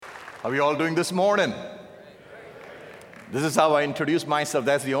How are you all doing this morning? This is how I introduce myself.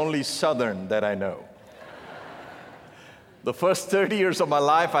 That's the only Southern that I know. The first 30 years of my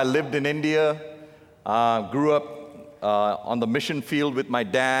life, I lived in India, grew up on the mission field with my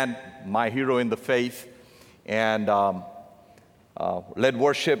dad, my hero in the faith, and led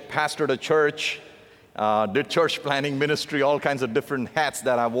worship, pastored a church, did church planning ministry, all kinds of different hats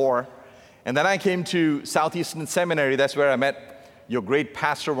that I wore. And then I came to Southeastern Seminary. That's where I met your great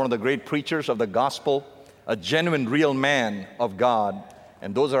pastor, one of the great preachers of the gospel, a genuine, real man of God.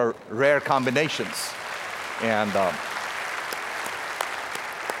 And those are rare combinations. And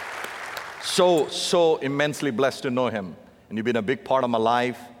so immensely blessed to know him. And you've been a big part of my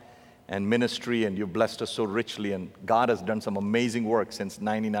life and ministry, and you've blessed us so richly. And God has done some amazing work since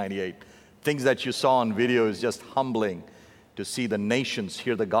 1998. Things that you saw on video is just humbling to see the nations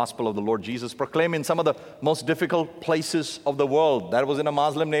hear the gospel of the Lord Jesus proclaimed in some of the most difficult places of the world. That was in a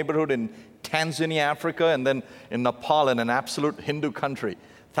Muslim neighborhood in Tanzania, Africa, and then in Nepal, in an absolute Hindu country.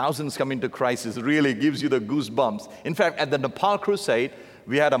 Thousands coming to Christ. It really gives you the goosebumps. In fact, at the Nepal crusade,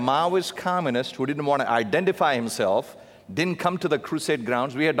 we had a Maoist communist who didn't want to identify himself, didn't come to the crusade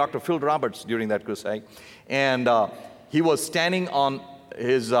grounds. We had Dr. Phil Roberts during that crusade, and he was standing on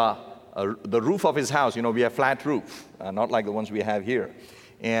his the roof of his house. You know, we have flat roof, not like the ones we have here.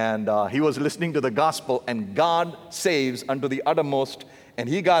 And he was listening to the gospel, and God saves unto the uttermost, and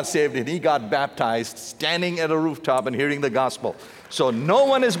he got saved and he got baptized standing at a rooftop and hearing the gospel. So no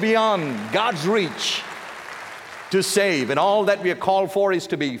one is beyond God's reach to save, and all that we are called for is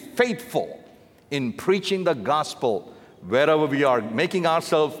to be faithful in preaching the gospel wherever we are, making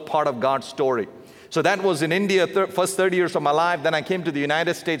ourselves part of God's story. So that was in India, first 30 years of my life. Then I came to the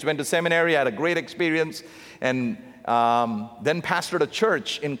United States, went to seminary, had a great experience, and then pastored a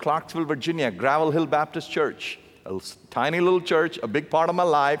church in Clarksville, Virginia, Gravel Hill Baptist Church. A tiny little church, a big part of my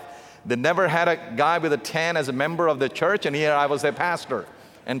life. They never had a guy with a tan as a member of the church, and here I was a pastor.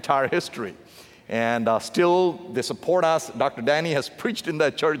 Entire history. And still, they support us. Dr. Danny has preached in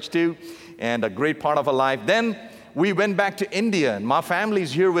that church too, and a great part of our life. Then we went back to India, and my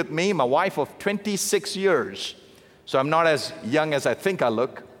family's here with me, my wife of 26 years. So I'm not as young as I think I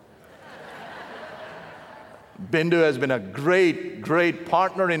look. Bindu has been a great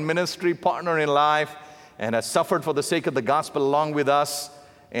partner in ministry, partner in life, and has suffered for the sake of the gospel along with us.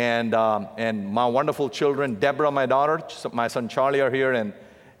 And my wonderful children, Deborah, my daughter, my son Charlie are here, and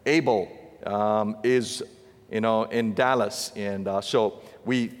Abel is, in Dallas. And so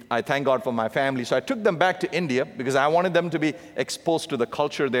I thank God for my family. So I took them back to India because I wanted them to be exposed to the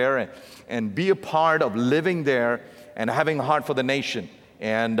culture there and be a part of living there and having a heart for the nation.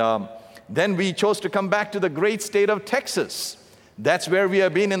 And then we chose to come back to the great state of Texas. That's where we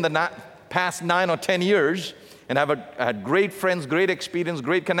have been in the past 9 or 10 years. And I've had great friends, great experience,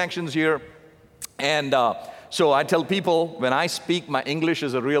 great connections here. And so I tell people when I speak, my English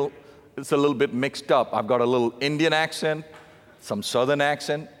is it's a little bit mixed up. I've got a little Indian accent, some Southern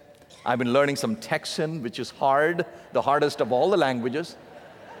accent. I've been learning some Texan, which is hard, the hardest of all the languages.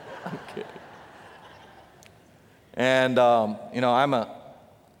 I'm kidding. And,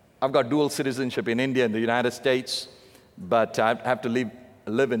 I've got dual citizenship in India and the United States, but I have to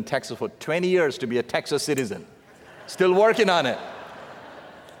live in Texas for 20 years to be a Texas citizen. Still working on it.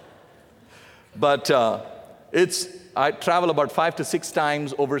 But I travel about 5 to 6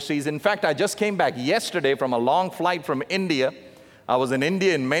 times overseas. In fact, I just came back yesterday from a long flight from India. I was in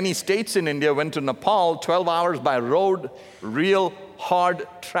India, in many states in India, went to Nepal, 12 hours by road, real hard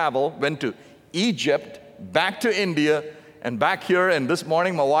travel, went to Egypt, back to India, and back here. And this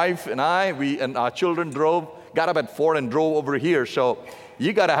morning, my wife and we and our children got up at 4 and drove over here. So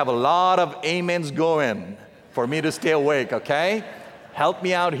you got to have a lot of amens going for me to stay awake, okay? Help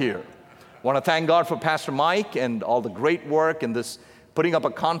me out here. I want to thank God for Pastor Mike and all the great work in this. Putting up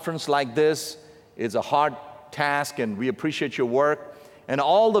a conference like this is a hard task, and we appreciate your work. And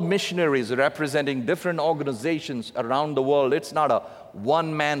all the missionaries representing different organizations around the world. It's not a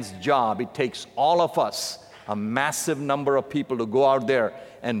one man's job. It takes all of us, a massive number of people, to go out there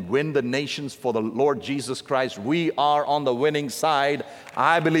and win the nations for the Lord Jesus Christ. We are on the winning side.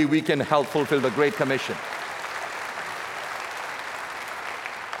 I believe we can help fulfill the Great Commission.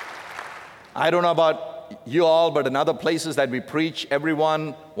 I don't know about you all, but in other places that we preach,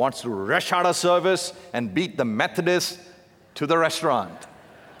 everyone wants to rush out of service and beat the Methodists to the restaurant.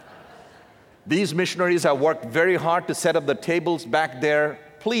 These missionaries have worked very hard to set up the tables back there.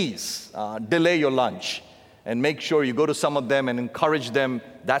 Please delay your lunch and make sure you go to some of them and encourage them.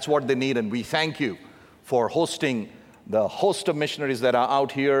 That's what they need, and we thank you for hosting the host of missionaries that are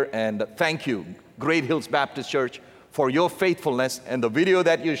out here, and thank you, Great Hills Baptist Church, for your faithfulness. And the video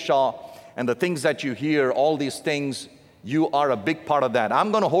that you saw and the things that you hear, all these things, you are a big part of that.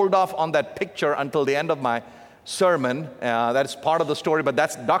 I'm going to hold off on that picture until the end of my sermon. That's part of the story, but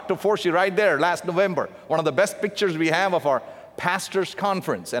that's Dr. Forsey right there last November. One of the best pictures we have of our pastors'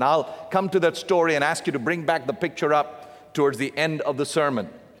 conference. And I'll come to that story and ask you to bring back the picture up towards the end of the sermon.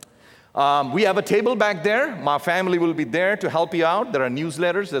 We have a table back there. My family will be there to help you out. There are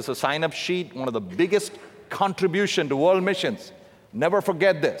newsletters. There's a sign-up sheet. One of the biggest contribution to world missions, never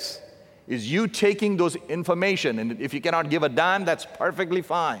forget this, is you taking those information. And if you cannot give a dime, that's perfectly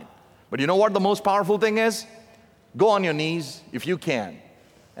fine. But you know what the most powerful thing is? Go on your knees, if you can,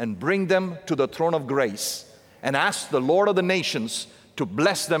 and bring them to the throne of grace and ask the Lord of the nations to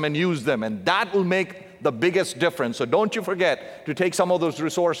bless them and use them. And that will make the biggest difference. So don't you forget to take some of those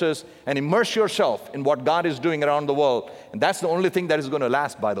resources and immerse yourself in what God is doing around the world. And that's the only thing that is going to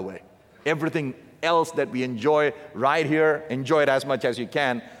last, by the way. Everything else that we enjoy right here, enjoy it as much as you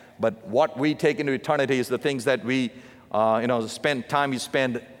can. But what we take into eternity is the things that we, spend time we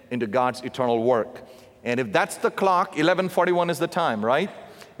spend into God's eternal work. And if that's the clock, 11:41 is the time, right?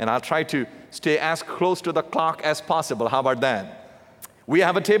 And I'll try to stay as close to the clock as possible. How about that? We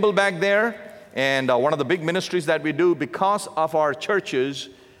have a table back there, and one of the big ministries that we do because of our churches,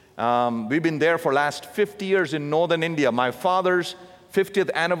 we've been there for last 50 years in northern India. My father's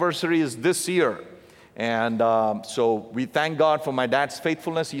 50th anniversary is this year. And so we thank God for my dad's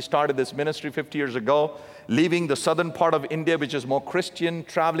faithfulness. He started this ministry 50 years ago, leaving the southern part of India, which is more Christian,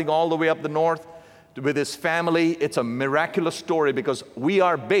 traveling all the way up the north with his family. It's a miraculous story because we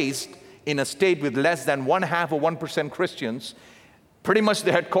are based in a state with less than 0.5 of 1% Christians, pretty much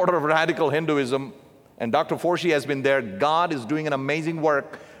the headquarters of radical Hinduism. And Dr. Forsey has been there. God is doing an amazing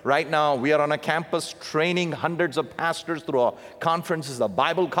work. Right now, we are on a campus training hundreds of pastors through our conferences, a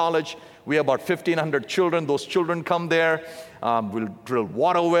Bible college. We have about 1,500 children. Those children come there. We'll drill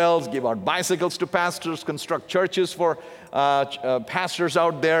water wells, give out bicycles to pastors, construct churches for pastors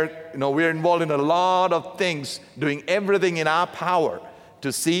out there. We're involved in a lot of things, doing everything in our power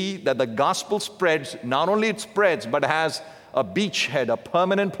to see that the gospel spreads. Not only it spreads, but has a beachhead, a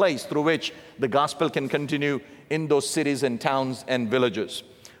permanent place through which the gospel can continue in those cities and towns and villages.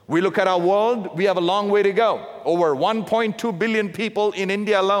 We look at our world, we have a long way to go. Over 1.2 billion people in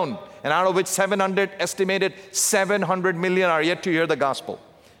India alone, and out of which estimated 700 million are yet to hear the gospel.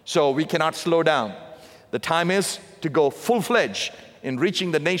 So we cannot slow down. The time is to go full-fledged in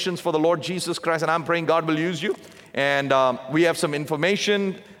reaching the nations for the Lord Jesus Christ, and I'm praying God will use you. And we have some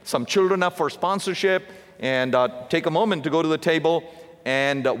information, some children up for sponsorship, and take a moment to go to the table,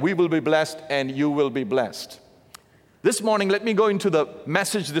 and we will be blessed, and you will be blessed. This morning, let me go into the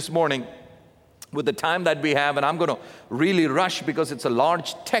message this morning with the time that we have, and I'm going to really rush because it's a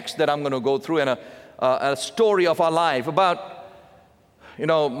large text that I'm going to go through and a story of our life about,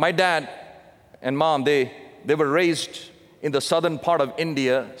 my dad and mom, they were raised in the southern part of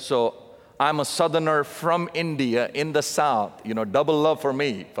India, so I'm a southerner from India in the south. Double love for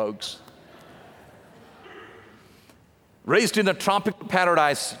me, folks. Raised in a tropical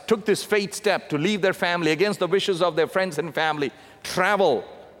paradise, took this faith step to leave their family against the wishes of their friends and family, travel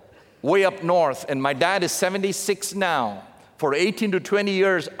way up north. And my dad is 76 now. For 18 to 20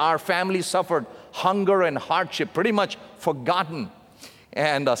 years, our family suffered hunger and hardship, pretty much forgotten,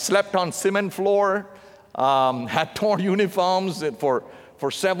 and slept on cement floor, had torn uniforms for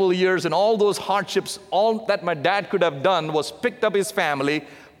several years. And all those hardships, all that my dad could have done was picked up his family,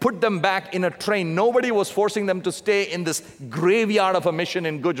 put them back in a train. Nobody was forcing them to stay in this graveyard of a mission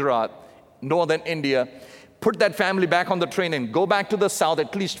in Gujarat, northern India. Put that family back on the train and go back to the south,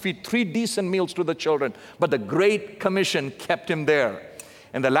 at least feed 3 decent meals to the children. But the Great Commission kept him there.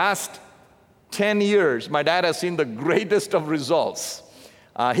 In the last 10 years, my dad has seen the greatest of results.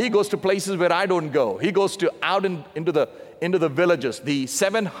 He goes to places where I don't go. He goes out into the villages. The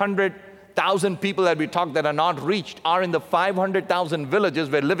 700,000 people that we talk that are not reached are in the 500,000 villages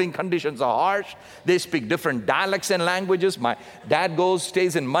where living conditions are harsh. They speak different dialects and languages. My dad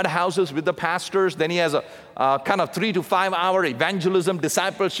stays in mud houses with the pastors. Then he has a kind of 3 to 5 hour evangelism,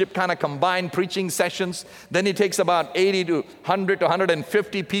 discipleship kind of combined preaching sessions. Then he takes about 80 to 100 to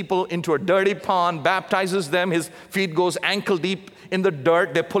 150 people into a dirty pond, baptizes them. His feet goes ankle deep in the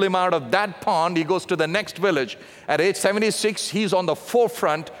dirt. They pull him out of that pond. He goes to the next village. At age 76, he's on the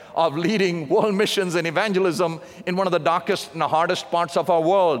forefront of leading world missions and evangelism in one of the darkest and the hardest parts of our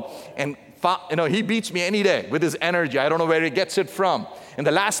world. And he beats me any day with his energy. I don't know where he gets it from. In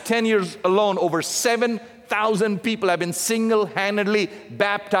the last 10 years alone, over 7,000 people have been single-handedly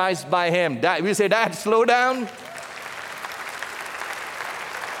baptized by him. We say, Dad, slow down.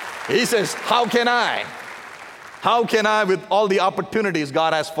 He says, how can I? How can I, with all the opportunities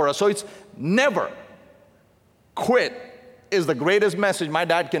God has for us? So it's never quit is the greatest message my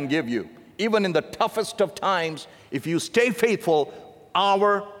dad can give you. Even in the toughest of times, if you stay faithful,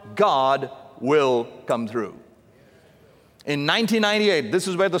 our God will come through. In 1998, this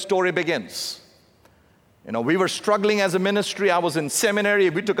is where the story begins. We were struggling as a ministry. I was in seminary.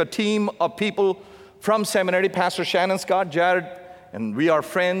 We took a team of people from seminary, Pastor Shannon Scott, Jared, and we are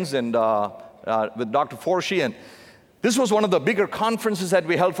friends, and with Dr. Forshee. And this was one of the bigger conferences that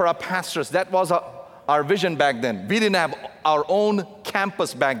we held for our pastors. That was our vision back then. We didn't have our own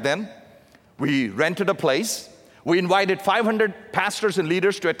campus back then. We rented a place. We invited 500 pastors and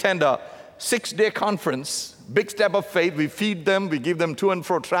leaders to attend a 6-day conference. Big step of faith. We feed them. We give them to and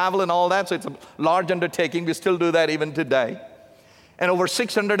fro travel and all that. So it's a large undertaking. We still do that even today. And over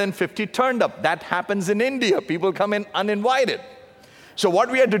 650 turned up. That happens in India. People come in uninvited. So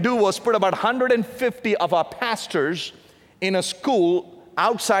what we had to do was put about 150 of our pastors in a school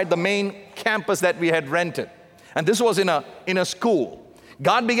outside the main campus that we had rented. And this was in a school.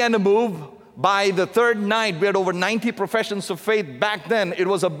 God began to move. By the third night, we had over 90 professions of faith. Back then, it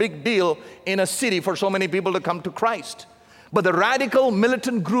was a big deal in a city for so many people to come to Christ. But the radical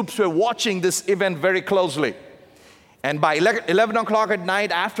militant groups were watching this event very closely. And by 11 o'clock at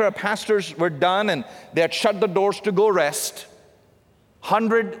night, after our pastors were done and they had shut the doors to go rest,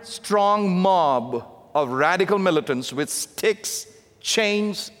 100-strong mob of radical militants with sticks,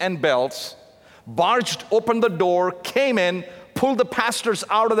 chains, and belts barged open the door, came in, pulled the pastors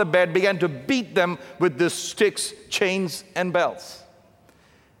out of the bed, began to beat them with the sticks, chains, and belts.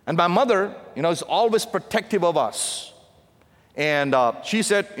 And my mother, is always protective of us. And she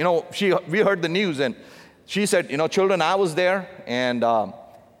said, we heard the news, and she said, children, I was there, and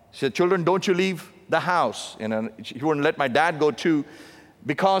she said, children, don't you leave the house. She wouldn't let my dad go too,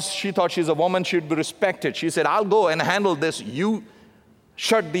 because she thought she's a woman, she'd be respected. She said, I'll go and handle this. You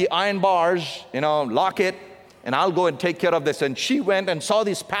shut the iron bars, lock it, and I'll go and take care of this. And she went and saw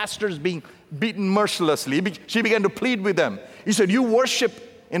these pastors being beaten mercilessly. She began to plead with them. He said, you worship,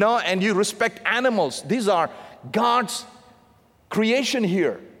 and you respect animals. These are God's creation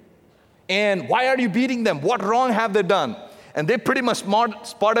here. And why are you beating them? What wrong have they done? And they pretty much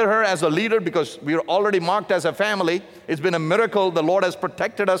spotted her as a leader, because we are already marked as a family. It's been a miracle. The Lord has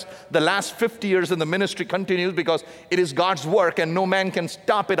protected us. The last 50 years in the ministry continues because it is God's work, and no man can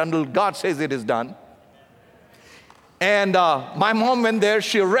stop it until God says it is done. And my mom went there.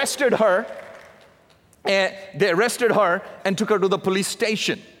 She arrested her. And they arrested her and took her to the police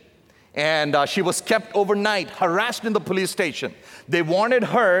station. And she was kept overnight, harassed in the police station. They wanted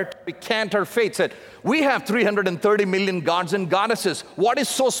her to recant her faith. Said, we have 330 million gods and goddesses. What is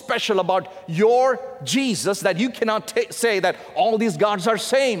so special about your Jesus that you cannot say that all these gods are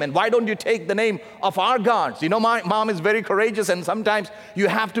same? And why don't you take the name of our gods? My mom is very courageous, and sometimes you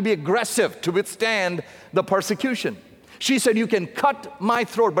have to be aggressive to withstand the persecution. She said, you can cut my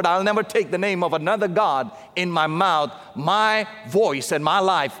throat, but I'll never take the name of another God in my mouth. My voice and my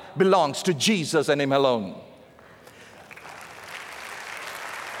life belongs to Jesus and Him alone.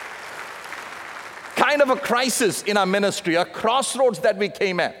 Kind of a crisis in our ministry, a crossroads that we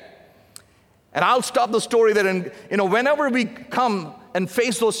came at. And I'll stop the story there. And whenever we come and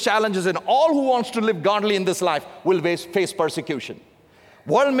face those challenges, and all who wants to live godly in this life will face persecution.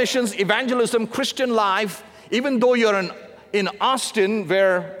 World missions, evangelism, Christian life. Even though you're in Austin,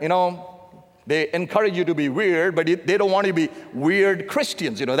 where, they encourage you to be weird, but they don't want you to be weird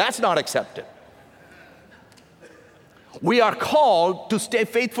Christians. That's not accepted. We are called to stay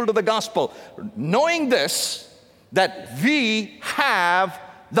faithful to the gospel, knowing this, that we have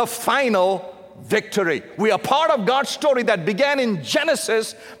the final victory. We are part of God's story that began in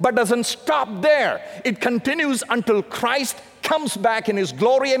Genesis, but doesn't stop there. It continues until Christ comes back in His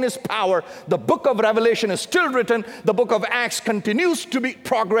glory and His power. The book of Revelation is still written. The book of Acts continues to be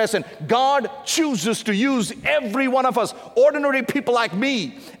progress, and God chooses to use every one of us, ordinary people like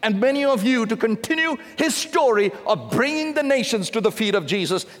me and many of you, to continue His story of bringing the nations to the feet of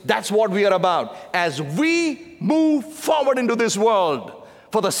Jesus. That's what we are about. As we move forward into this world,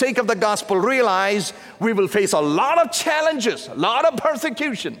 for the sake of the gospel, realize we will face a lot of challenges, a lot of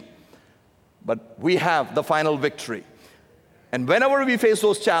persecution, but we have the final victory. And whenever we face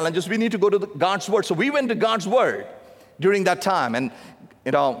those challenges, we need to go to God's Word. So we went to God's Word during that time. And,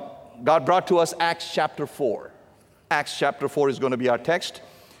 God brought to us Acts chapter 4. Acts chapter 4 is going to be our text.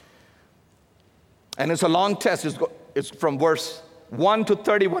 And it's a long text. It's from verse 1 to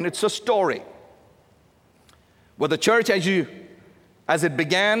 31. It's a story where the church, as it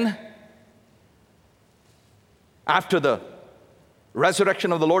began after the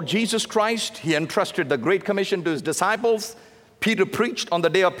resurrection of the Lord Jesus Christ. He entrusted the Great Commission to his disciples. Peter preached on the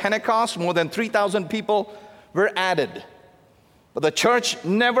day of Pentecost. More than 3,000 people were added. But the church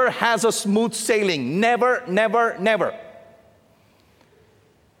never has a smooth sailing. Never, never, never.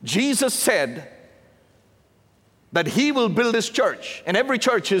 Jesus said that he will build his church, and every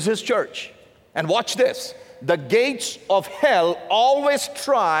church is his church. And watch this. The gates of hell always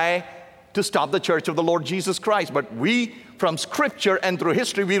try to stop the church of the Lord Jesus Christ. But we, from Scripture and through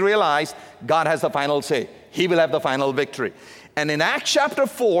history, we realize God has the final say. He will have the final victory. And in Acts chapter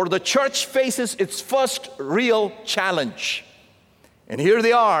 4, the church faces its first real challenge. And here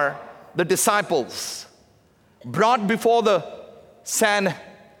they are, the disciples, brought before the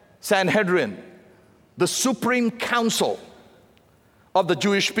Sanhedrin, the supreme council of the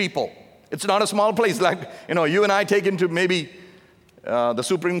Jewish people. It's not a small place like, you and I taken to maybe the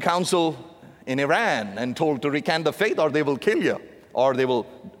Supreme Council in Iran and told to recant the faith or they will kill you, or they will,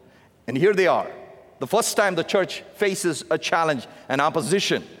 and here they are. The first time the church faces a challenge, an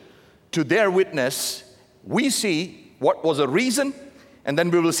opposition to their witness. We see what was the reason, and then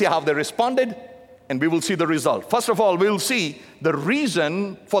we will see how they responded, and we will see the result. First of all, we will see the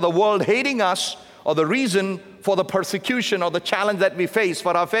reason for the world hating us, or the reason for the persecution or the challenge that we face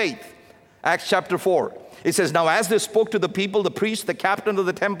for our faith. Acts chapter 4. It says, now as they spoke to the people, the priest, the captain of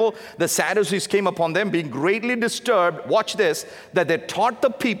the temple, the Sadducees came upon them, being greatly disturbed, watch this, that they taught the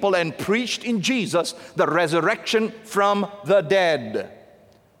people and preached in Jesus the resurrection from the dead.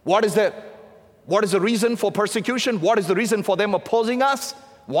 What is the reason for persecution? What is the reason for them opposing us?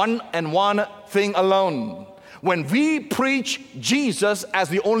 One and one thing alone. When we preach Jesus as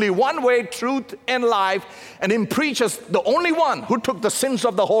the only one way, truth, and life, and him preach as the only one who took the sins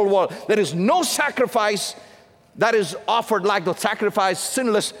of the whole world, there is no sacrifice that is offered like the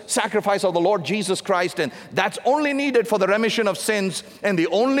sinless sacrifice of the Lord Jesus Christ, and that's only needed for the remission of sins, and the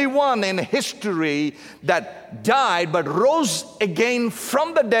only one in history that died but rose again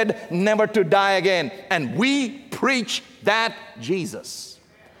from the dead, never to die again. And we preach that Jesus.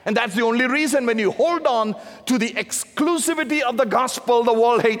 And that's the only reason when you hold on to the exclusivity of the gospel, the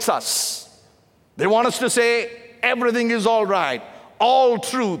world hates us. They want us to say everything is all right, all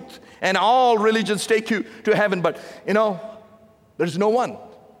truth, and all religions take you to heaven. But, there's no one.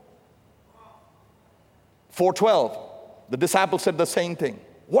 4:12, the disciples said the same thing.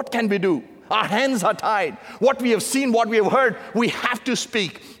 What can we do? Our hands are tied. What we have seen, what we have heard, we have to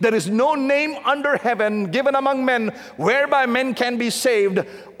speak. There is no name under heaven given among men whereby men can be saved,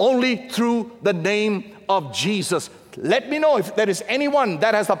 only through the name of Jesus. Let me know if there is anyone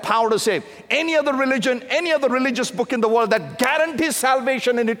that has the power to save. Any other religion, any other religious book in the world that guarantees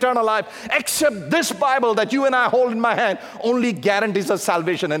salvation and eternal life, except this Bible that you and I hold in my hand, only guarantees us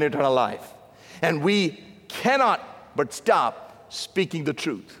salvation and eternal life. And we cannot but stop speaking the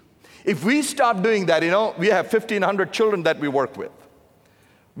truth. If we stop doing that, we have 1,500 children that we work with.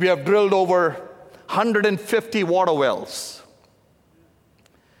 We have drilled over 150 water wells.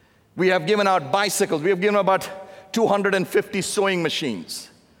 We have given out bicycles. We have given about 250 sewing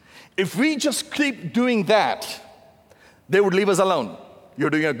machines. If we just keep doing that, they would leave us alone. You're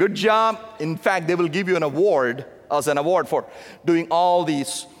doing a good job. In fact, they will give you an award for doing all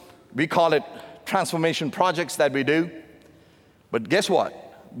these, we call it transformation projects that we do. But guess what?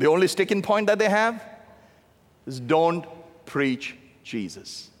 The only sticking point that they have is don't preach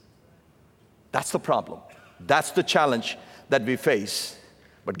Jesus. That's the problem. That's the challenge that we face.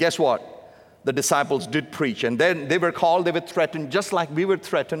 But guess what? The disciples did preach, and then they were called, they were threatened, just like we were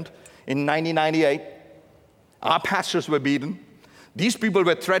threatened in 1998. Our pastors were beaten. These people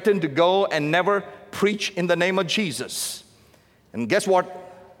were threatened to go and never preach in the name of Jesus. And guess what?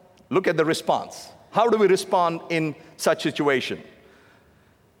 Look at the response. How do we respond in such situation?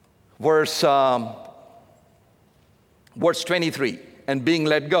 Verse 23, and being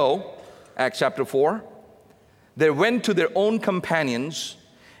let go, Acts chapter 4, they went to their own companions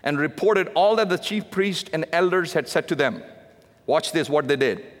and reported all that the chief priests and elders had said to them. Watch this, what they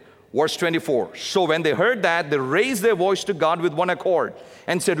did. Verse 24, so when they heard that, they raised their voice to God with one accord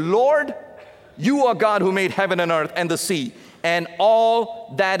and said, Lord, you are God who made heaven and earth and the sea and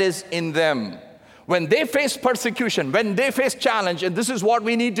all that is in them. When they face persecution, when they face challenge, and this is what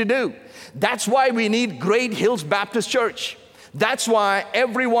we need to do. That's why we need Great Hills Baptist Church. That's why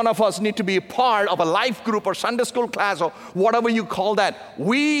every one of us need to be a part of a life group or Sunday school class or whatever you call that.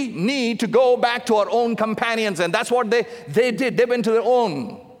 We need to go back to our own companions, and that's what they did. They went to their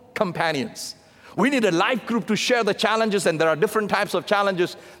own companions. We need a life group to share the challenges, and there are different types of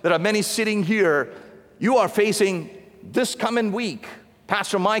challenges. There are many sitting here. You are facing this coming week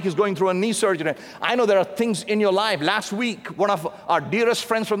Pastor Mike is going through a knee surgery. I know there are things in your life. Last week, one of our dearest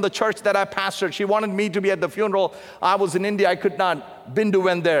friends from the church that I pastored, she wanted me to be at the funeral. I was in India. I could not. Bindu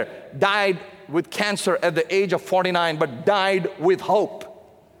went there. Died with cancer at the age of 49, but died with hope.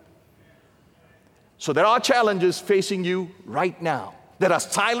 So there are challenges facing you right now. There are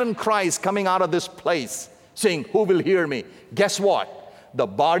silent cries coming out of this place saying, who will hear me? Guess what? The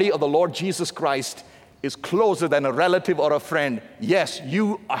body of the Lord Jesus Christ is closer than a relative or a friend. Yes,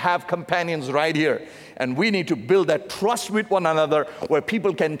 you have companions right here. And we need to build that trust with one another where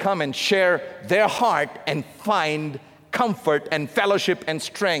people can come and share their heart and find comfort and fellowship and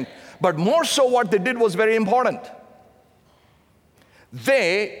strength. But more so, what they did was very important.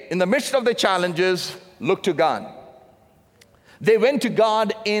 They, in the midst of the challenges, looked to God. They went to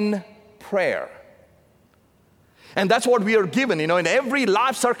God in prayer. And that's what we are given, in every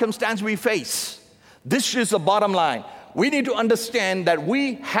life circumstance we face. This is the bottom line. We need to understand that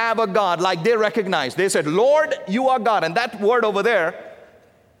we have a God like they recognized. They said, Lord, you are God. And that word over there,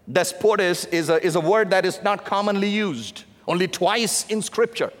 despotes, is a word that is not commonly used, only twice in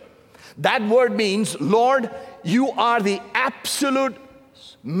Scripture. That word means, Lord, you are the absolute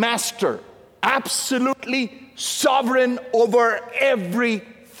master, absolutely sovereign over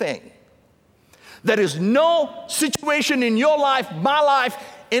everything. There is no situation in your life, my life,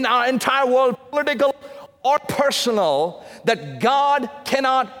 in our entire world, political or personal, that God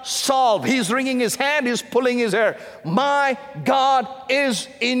cannot solve. He's wringing his hand, he's pulling his hair. My God is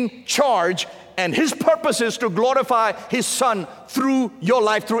in charge, and his purpose is to glorify his Son through your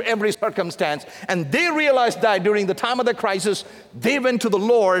life, through every circumstance. And they realized that during the time of the crisis, they went to the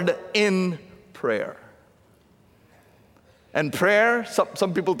Lord in prayer. And prayer,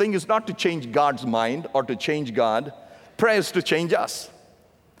 some people think, is not to change God's mind or to change God. Prayer is to change us.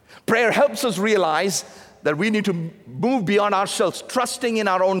 Prayer helps us realize that we need to move beyond ourselves, trusting in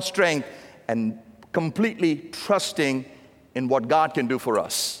our own strength and completely trusting in what God can do for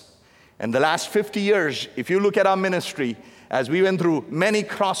us. And the last 50 years, if you look at our ministry, as we went through many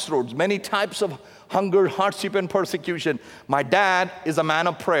crossroads, many types of hunger, hardship, and persecution, my dad is a man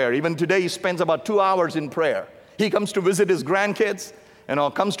of prayer. Even today, he spends about 2 hours in prayer. He comes to visit his grandkids,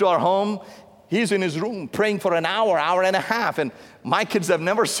 comes to our home. He's in his room praying for an hour, hour and a half. And my kids have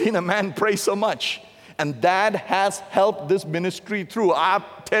never seen a man pray so much. And that has helped this ministry through. I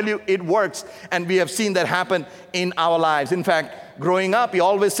tell you, it works. And we have seen that happen in our lives. In fact, growing up, he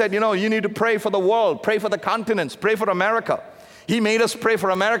always said, you need to pray for the world, pray for the continents, pray for America. He made us pray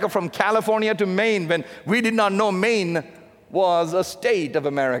for America from California to Maine when we did not know Maine was a state of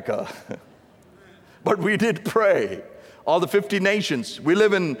America. But we did pray. All the 50 nations. We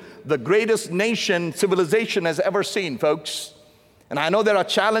live in the greatest nation civilization has ever seen, folks. And I know there are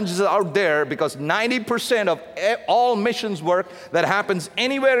challenges out there because 90% of all missions work that happens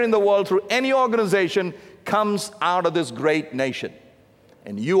anywhere in the world through any organization comes out of this great nation.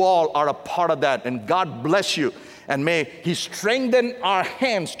 And you all are a part of that. And God bless you. And may He strengthen our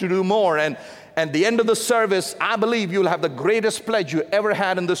hands to do more. And at the end of the service, I believe you'll have the greatest pledge you ever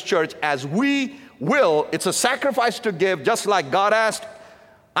had in this church as we will. It's a sacrifice to give, just like God asked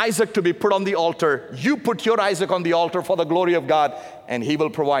Isaac to be put on the altar. You put your Isaac on the altar for the glory of God, and He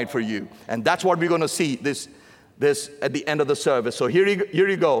will provide for you. And that's what we're going to see this at the end of the service. So here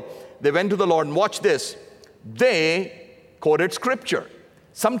you go. They went to the Lord, and watch this. They quoted Scripture.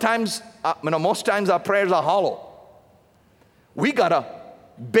 Sometimes, most times our prayers are hollow. We got to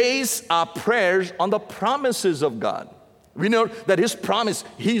base our prayers on the promises of God. We know that His promise,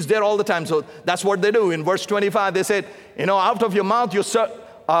 He's there all the time. So that's what they do. In verse 25, they said, out of your mouth,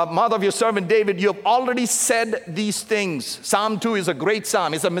 mouth of your servant David, you have already said these things. Psalm 2 is a great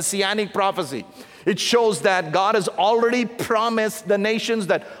psalm. It's a messianic prophecy. It shows that God has already promised the nations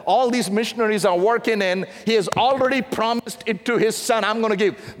that all these missionaries are working in. He has already promised it to His Son. I'm going to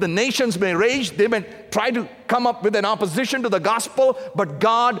give. The nations may rage. They may try to come up with an opposition to the gospel, but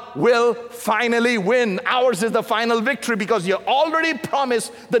God will finally win. Ours is the final victory because He already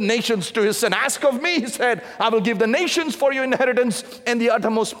promised the nations to His Son. Ask of me, He said, I will give the nations for your inheritance and the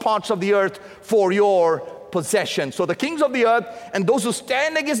uttermost parts of the earth for your possession. So the kings of the earth and those who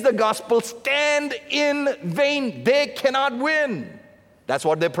stand against the gospel stand in vain. They cannot win. That's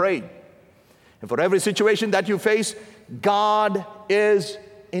what they prayed. And for every situation that you face, God is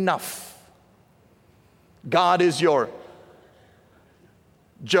enough. God is your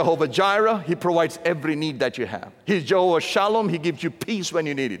Jehovah Jireh. He provides every need that you have. He's Jehovah Shalom. He gives you peace when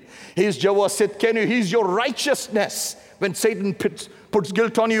you need it. He's Jehovah Sitkenu. He's your righteousness. When Satan puts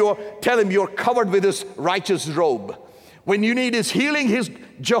guilt on you, tell him you're covered with His righteous robe. When you need His healing, He's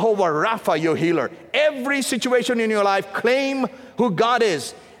Jehovah Rapha, your healer. Every situation in your life, claim who God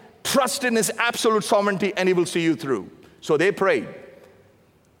is. Trust in His absolute sovereignty and He will see you through. So they prayed.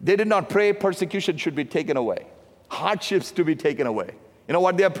 They did not pray persecution should be taken away, hardships to be taken away. You know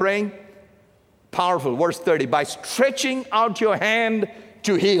what they are praying? Powerful, verse 30, by stretching out your hand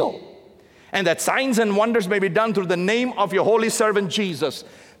to heal, and that signs and wonders may be done through the name of your holy servant Jesus.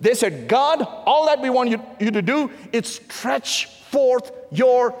 They said, God, all that we want you to do is stretch forth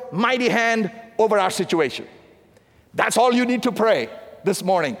your mighty hand over our situation. That's all you need to pray this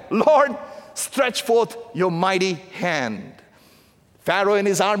morning. Lord, stretch forth your mighty hand. Pharaoh and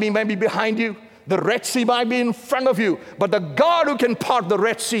his army may be behind you. The Red Sea might be in front of you. But the God who can part the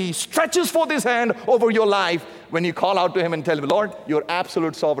Red Sea stretches forth His hand over your life when you call out to Him and tell Him, Lord, you're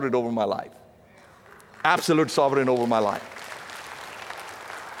absolute sovereign over my life. Absolute sovereign over my life.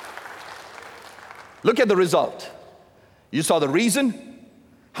 Look at the result. You saw the reason,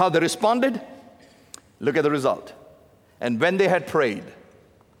 how they responded. Look at the result. And when they had prayed,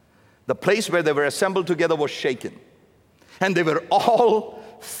 the place where they were assembled together was shaken. And they were all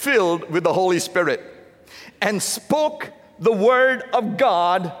filled with the Holy Spirit and spoke the word of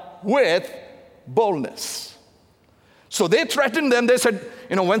God with boldness. So they threatened them. They said,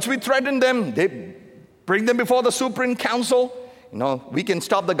 once we threaten them, they bring them before the supreme council. We can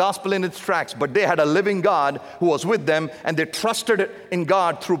stop the gospel in its tracks. But they had a living God who was with them, and they trusted in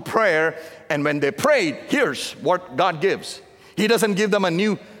God through prayer. And when they prayed, here's what God gives. He doesn't give them a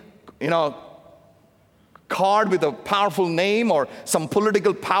new, card with a powerful name or some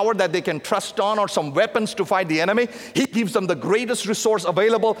political power that they can trust on or some weapons to fight the enemy. He gives them the greatest resource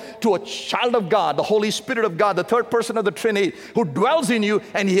available to a child of God, the Holy Spirit of God, the third person of the Trinity, who dwells in you,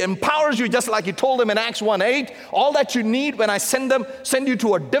 and He empowers you just like He told them in Acts 1:8. All that you need when I send you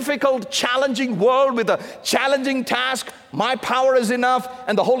to a difficult, challenging world with a challenging task, my power is enough,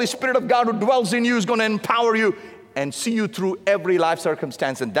 and the Holy Spirit of God who dwells in you is going to empower you and see you through every life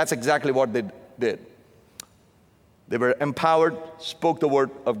circumstance. And that's exactly what they did. They were empowered, spoke the word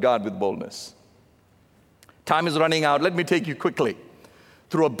of God with boldness. Time is running out. Let me take you quickly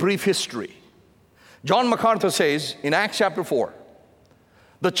through a brief history. John MacArthur says in Acts chapter 4,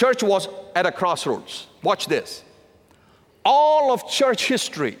 the church was at a crossroads. Watch this. All of church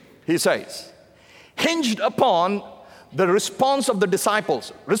history, he says, hinged upon the response of the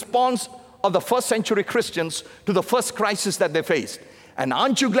disciples, response of the first century Christians to the first crisis that they faced. And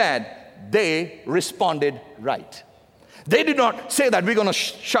aren't you glad they responded right? They did not say that we're going to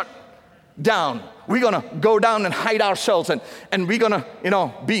shut down. We're going to go down and hide ourselves, and we're going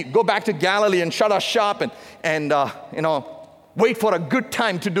to, go back to Galilee and shut our shop and wait for a good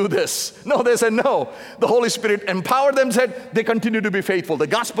time to do this. No, they said no. The Holy Spirit empowered them, said they continue to be faithful. The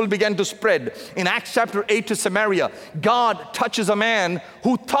gospel began to spread. In Acts chapter 8 to Samaria, God touches a man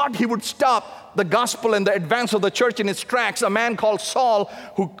who thought he would stop the gospel and the advance of the church in its tracks. A man called Saul,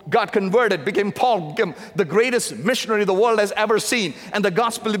 who got converted, became Paul, became the greatest missionary the world has ever seen. And the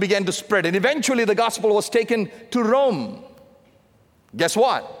gospel began to spread. And eventually the gospel was taken to Rome. Guess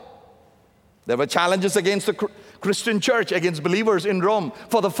what? There were challenges against the Christian church, against believers in Rome.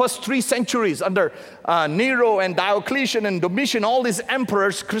 For the first 3 centuries, under Nero and Diocletian and Domitian, all these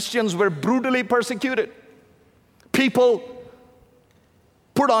emperors, Christians were brutally persecuted. People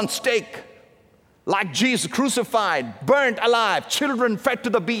put on stake, like Jesus, crucified, burnt alive, children fed to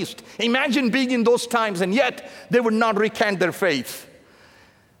the beast. Imagine being in those times, and yet they would not recant their faith.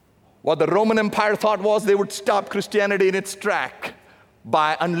 What the Roman Empire thought was they would stop Christianity in its track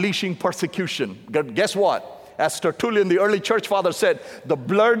by unleashing persecution. Guess what? As Tertullian, the early church father, said, the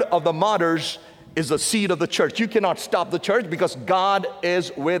blood of the martyrs is the seed of the church. You cannot stop the church because God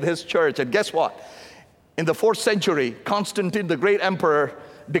is with His church. And guess what? In the 4th century, Constantine, the great emperor,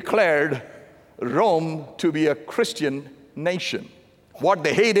 declared Rome to be a Christian nation. What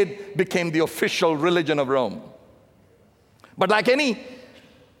they hated became the official religion of Rome. But like any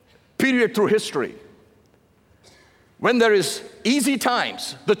period through history, when there is easy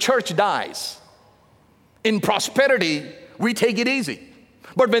times, the church dies. In prosperity, we take it easy.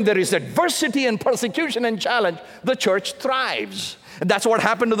 But when there is adversity and persecution and challenge, the church thrives. And that's what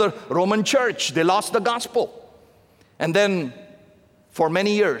happened to the Roman church. They lost the gospel. And then for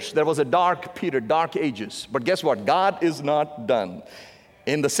many years, there was a dark period, dark ages. But guess what? God is not done.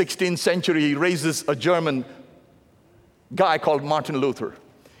 In the 16th century, He raises a German guy called Martin Luther.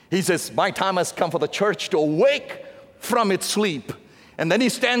 He says, my time has come for the church to awake from its sleep. And then he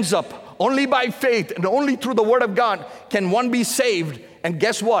stands up. Only by faith and only through the word of God can one be saved. And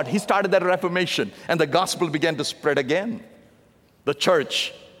guess what? He started that Reformation, and the gospel began to spread again. The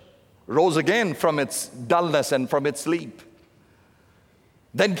church rose again from its dullness and from its sleep.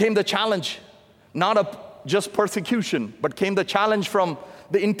 Then came the challenge, not of just persecution, but came the challenge from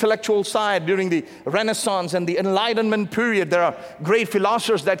the intellectual side during the Renaissance and the Enlightenment period. There are great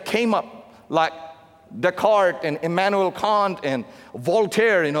philosophers that came up, like Descartes and Immanuel Kant and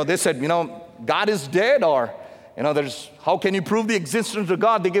Voltaire. They said, God is dead, or, how can you prove the existence of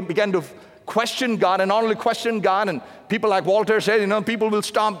God? They began to question God, and not only question God, and people like Voltaire said, people will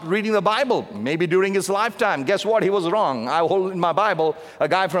stop reading the Bible, maybe during his lifetime. Guess what? He was wrong. I hold in my Bible a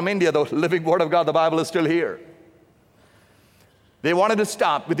guy from India, the living Word of God. The Bible is still here. They wanted to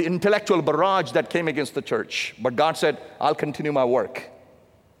stop with the intellectual barrage that came against the church, but God said, I'll continue my work.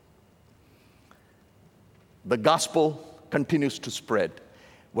 The gospel continues to spread.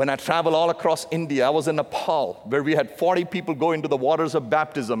 When I travel all across India, I was in Nepal, where we had 40 people go into the waters of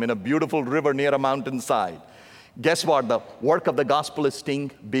baptism in a beautiful river near a mountainside. Guess what? The work of the gospel is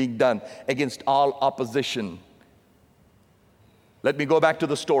being done against all opposition. Let me go back to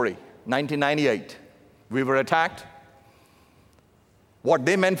the story. 1998, we were attacked. What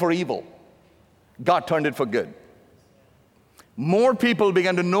they meant for evil, God turned it for good. More people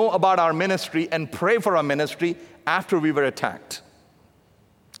began to know about our ministry and pray for our ministry after we were attacked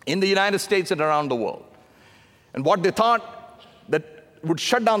in the United States and around the world. And what they thought that would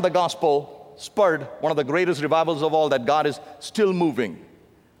shut down the gospel spurred one of the greatest revivals of all, that God is still moving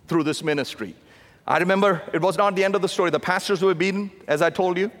through this ministry. I remember it was not the end of the story. The pastors were beaten, as I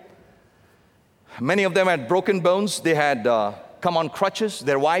told you. Many of them had broken bones. They had come on crutches.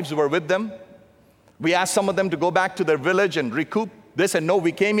 Their wives were with them. We asked some of them to go back to their village and recoup. They said, no,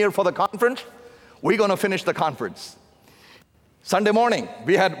 we came here for the conference. We're going to finish the conference. Sunday morning,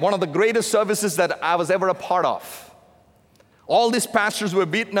 we had one of the greatest services that I was ever a part of. All these pastors were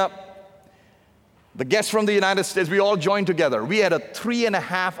beaten up. The guests from the United States, we all joined together. We had a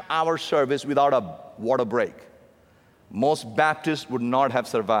 3.5-hour service without a water break. Most Baptists would not have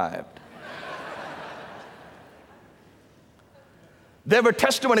survived. There were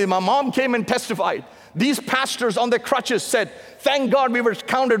testimonies. My mom came and testified. These pastors on their crutches said, thank God we were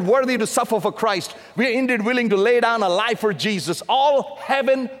counted worthy to suffer for Christ. We are indeed willing to lay down a life for Jesus. All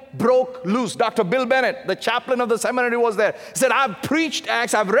heaven broke loose. Dr. Bill Bennett, the chaplain of the seminary, was there. He said, I've preached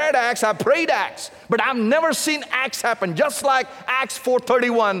Acts, I've read Acts, I've prayed Acts, but I've never seen Acts happen. Just like Acts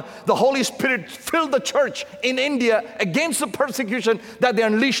 4:31, the Holy Spirit filled the church in India against the persecution that they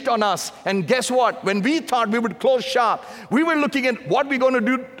unleashed on us. And guess what? When we thought we would close shop, we were looking at what we're going to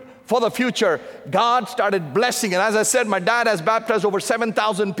do for the future. God started blessing. And as I said, my dad has baptized over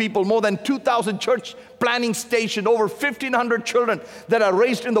 7,000 people, more than 2,000 church planning stations, over 1,500 children that are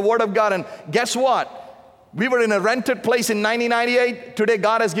raised in the Word of God. And guess what? We were in a rented place in 1998. Today,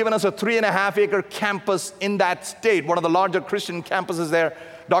 God has given us a 3.5-acre campus in that state, one of the larger Christian campuses there.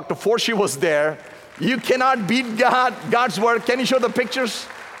 Dr. Forshee was there. You cannot beat God's Word. Can you show the pictures?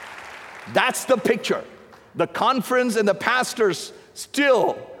 That's the picture. The conference and the pastors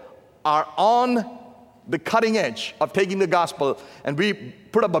still are on the cutting edge of taking the gospel. And we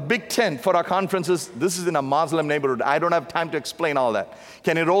put up a big tent for our conferences. This is in a Muslim neighborhood. I don't have time to explain all that.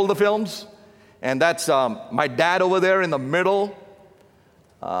 Can you roll the films? And that's my dad over there in the middle.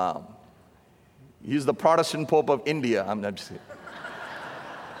 He's the Protestant Pope of India. I'm not just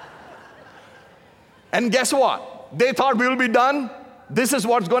And guess what? They thought we'll be done. This is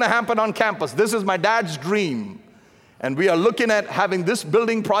what's going to happen on campus. This is my dad's dream. And we are looking at having this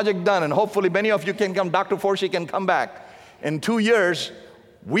building project done, and hopefully many of you can come. Dr. Forshee can come back. In 2 years,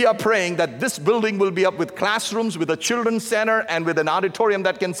 we are praying that this building will be up with classrooms, with a children's center, and with an auditorium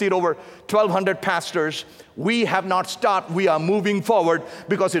that can seat over 1,200 pastors. We have not stopped. We are moving forward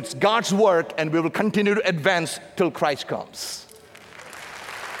because it's God's work, and we will continue to advance till Christ comes.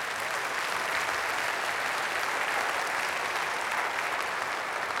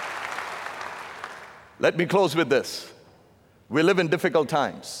 Let me close with this. We live in difficult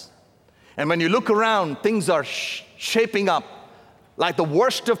times. And when you look around, things are shaping up like the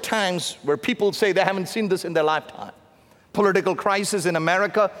worst of times, where people say they haven't seen this in their lifetime. Political crisis in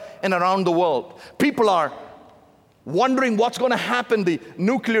America and around the world. People are wondering what's going to happen. The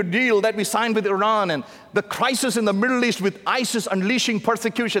nuclear deal that we signed with Iran, and the crisis in the Middle East with ISIS unleashing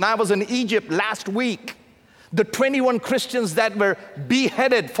persecution. I was in Egypt last week. The 21 Christians that were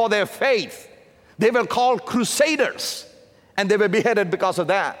beheaded for their faith, they were called crusaders. And they were beheaded because of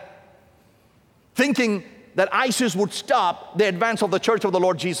that, thinking that ISIS would stop the advance of the church of the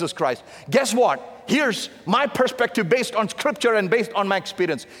Lord Jesus Christ. Guess what? Here's my perspective based on scripture and based on my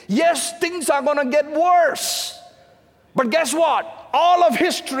experience. Yes, things are going to get worse. But guess what? All of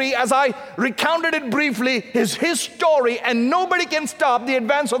history, as I recounted it briefly, is his story, and nobody can stop the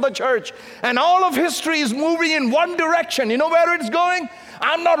advance of the church. And all of history is moving in one direction. You know where it's going?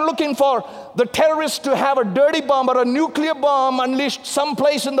 I'm not looking for the terrorists to have a dirty bomb or a nuclear bomb unleashed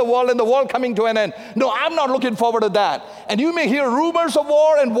someplace in the world and the world coming to an end. No, I'm not looking forward to that. And you may hear rumors of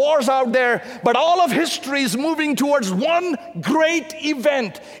war and wars out there, but all of history is moving towards one great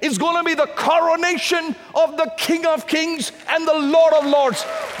event. It's going to be the coronation of the King of Kings and the Lord of Lords,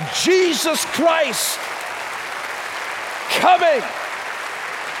 Jesus Christ, coming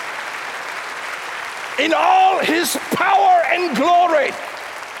in all his power and glory.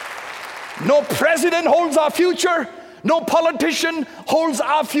 No president holds our future, no politician holds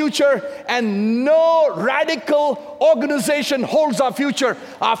our future, and no radical organization holds our future.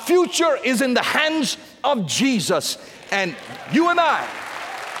 Our future is in the hands of Jesus. And you and I,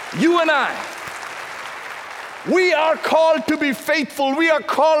 we are called to be faithful. We are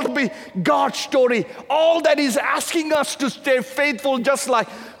called to be God's story. All that He's asking us to stay faithful, just like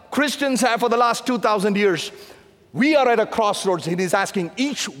Christians have for the last 2,000 years. We are at a crossroads, and He's asking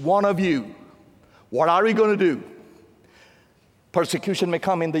each one of you, what are we going to do? Persecution may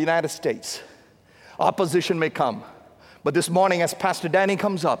come in the United States. Opposition may come. But this morning, as Pastor Danny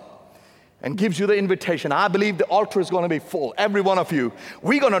comes up and gives you the invitation, I believe the altar is going to be full. Every one of you,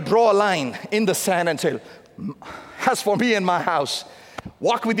 we're going to draw a line in the sand and say, as for me and my house,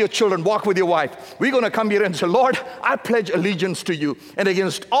 walk with your children, walk with your wife. We're going to come here and say, Lord, I pledge allegiance to you. And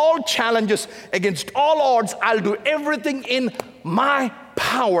against all challenges, against all odds, I'll do everything in my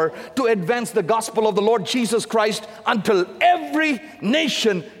power to advance the gospel of the Lord Jesus Christ until every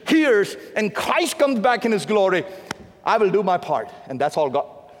nation hears and Christ comes back in His glory. I will do my part. And that's all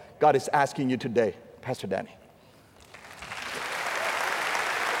God is asking you today, Pastor Danny.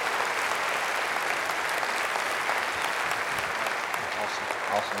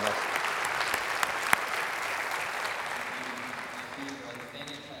 Awesome.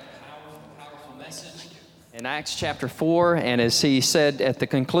 In Acts chapter 4, and as he said at the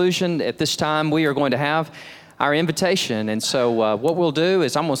conclusion, at this time we are going to have our invitation. And so what we'll do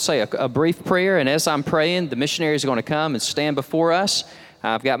is I'm going to say a brief prayer, and as I'm praying, the missionaries are going to come and stand before us.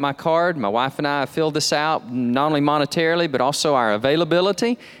 I've got my card. My wife and I have filled this out, not only monetarily, but also our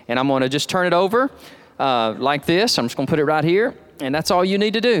availability. And I'm going to just turn it over like this. I'm just going to put it right here. And that's all you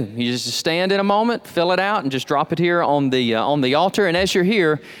need to do. You just stand in a moment, fill it out, and just drop it here on the altar. And as you're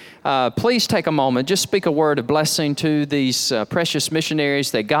here, please take a moment, just speak a word of blessing to these precious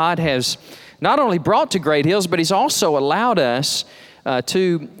missionaries that God has not only brought to Great Hills, but He's also allowed us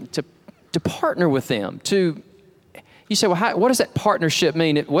to partner with them. You say, well, what does that partnership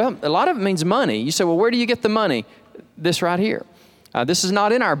mean? Well, a lot of it means money. You say, well, where do you get the money? This right here. This is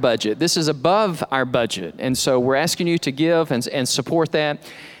not in our budget. This is above our budget. And so we're asking you to give and support that.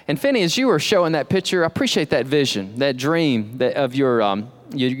 And Finney, as you were showing that picture, I appreciate that vision, that dream of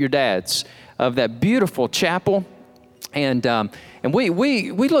your dad's, of that beautiful chapel. And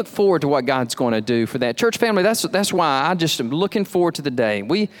we look forward to what God's going to do for that. Church family, that's why I just am looking forward to the day.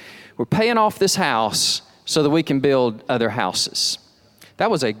 We're paying off this house so that we can build other houses.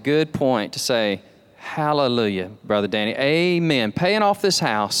 That was a good point to say, hallelujah, Brother Danny. Amen. Paying off this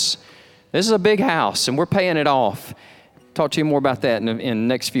house. This is a big house, and we're paying it off. Talk to you more about that in the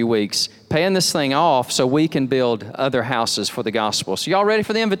next few weeks. Paying this thing off so we can build other houses for the gospel. So y'all ready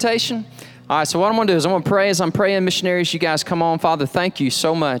for the invitation? All right, so what I'm going to do is I'm going to pray as I'm praying. Missionaries, you guys come on. Father, thank you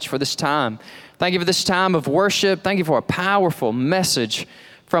so much for this time. Thank you for this time of worship. Thank you for a powerful message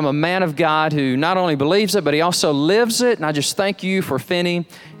from a man of God who not only believes it, but he also lives it. And I just thank you for Finney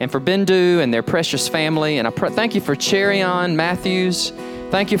and for Bindu and their precious family. And I thank you for Cherion Matthews.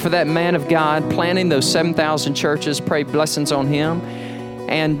 Thank you for that man of God planting those 7,000 churches. Pray blessings on him.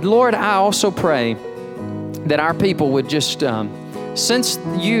 And Lord, I also pray that our people would just sense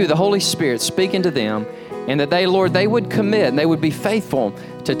you, the Holy Spirit, speaking to them, and that they, Lord, they would commit and they would be faithful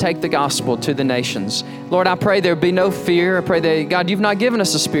to take the gospel to the nations. Lord, I pray there be no fear. I pray that, God, you've not given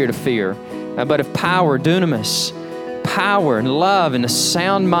us a spirit of fear, but of power, dunamis, power and love and a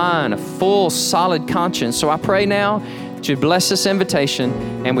sound mind, a full, solid conscience. So I pray now that you bless this invitation,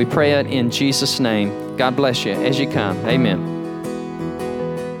 and we pray it in Jesus' name. God bless you as you come. Amen.